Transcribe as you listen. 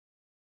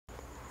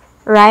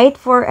Write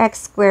 4x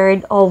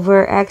squared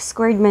over x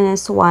squared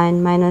minus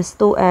 1 minus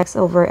 2x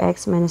over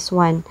x minus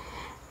 1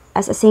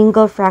 as a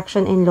single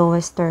fraction in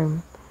lowest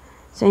term.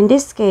 So in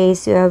this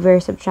case, you have a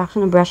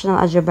subtraction of rational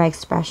algebra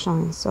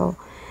expressions. So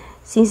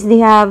since they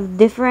have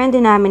different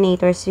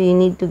denominators, so you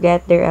need to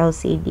get their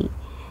LCD.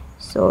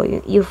 So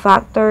you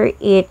factor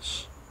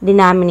each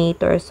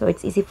denominator, so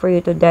it's easy for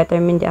you to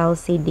determine the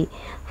LCD.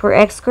 For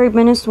x squared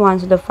minus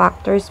 1, so the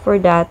factors for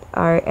that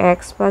are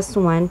x plus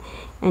 1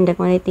 and the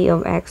quantity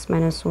of x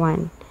minus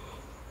 1.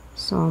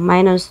 So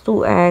minus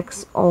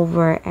 2x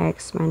over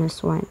x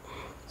minus 1.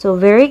 So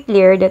very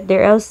clear that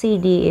their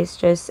LCD is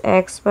just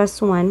x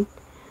plus 1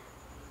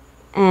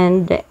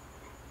 and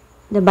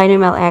the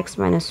binomial x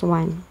minus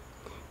 1.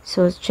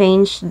 So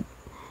change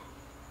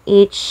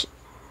each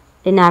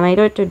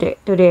denominator to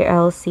their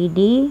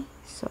LCD.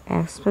 So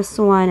x plus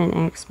 1 and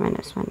x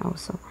minus 1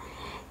 also.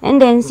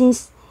 And then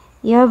since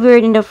you have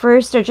heard in the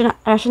first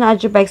rational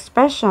algebra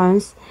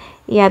expressions,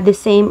 you have the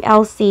same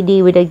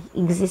LCD with the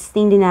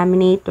existing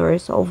denominator.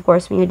 So of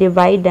course, when you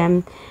divide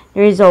them,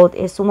 the result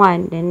is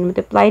 1. Then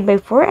multiplied by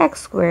 4x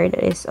squared,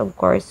 that is of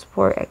course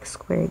 4x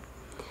squared.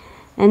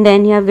 And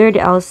then you have there the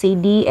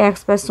LCD,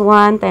 x plus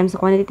 1 times the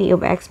quantity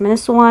of x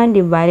minus 1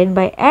 divided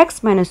by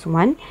x minus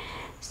 1.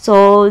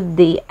 So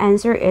the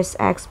answer is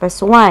x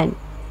plus 1.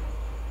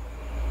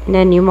 And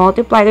then you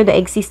multiply to the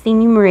existing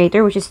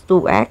numerator, which is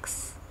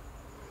 2x.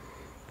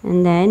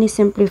 And then you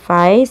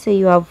simplify, so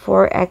you have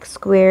 4x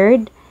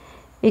squared.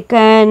 We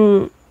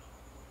can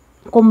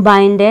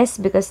combine this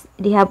because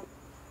they have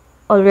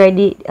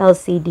already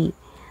LCD.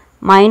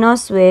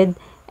 Minus with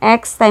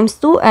x times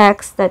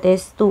 2x, that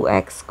is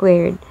 2x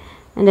squared.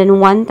 And then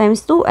 1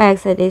 times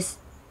 2x, that is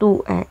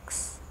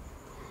 2x.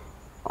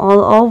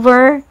 All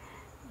over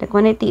the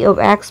quantity of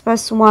x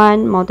plus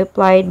 1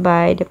 multiplied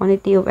by the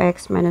quantity of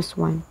x minus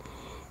 1.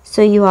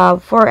 So you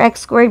have 4x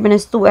squared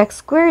minus 2x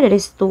squared, that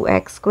is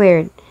 2x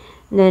squared.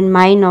 And then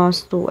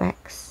minus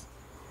 2x.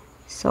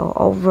 So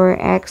over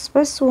x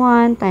plus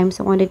 1 times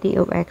the quantity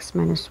of x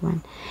minus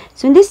 1.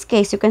 So in this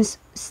case, you can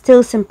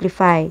still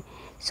simplify.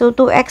 So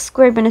 2x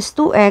squared minus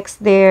 2x,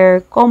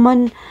 their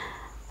common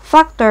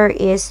factor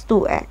is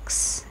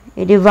 2x.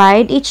 You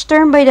divide each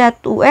term by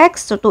that 2x.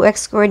 So 2x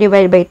squared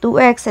divided by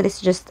 2x, that is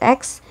just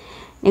x.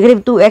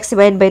 Negative 2x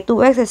divided by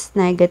 2x is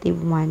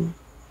negative 1.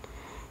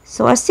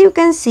 So as you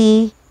can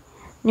see,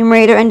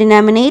 numerator and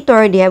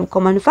denominator, they have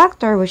common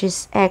factor, which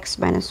is x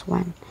minus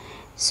 1.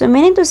 So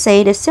meaning to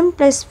say, the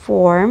simplest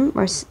form,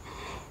 or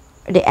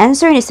the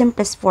answer in the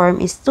simplest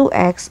form is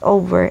 2x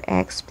over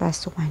x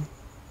plus 1.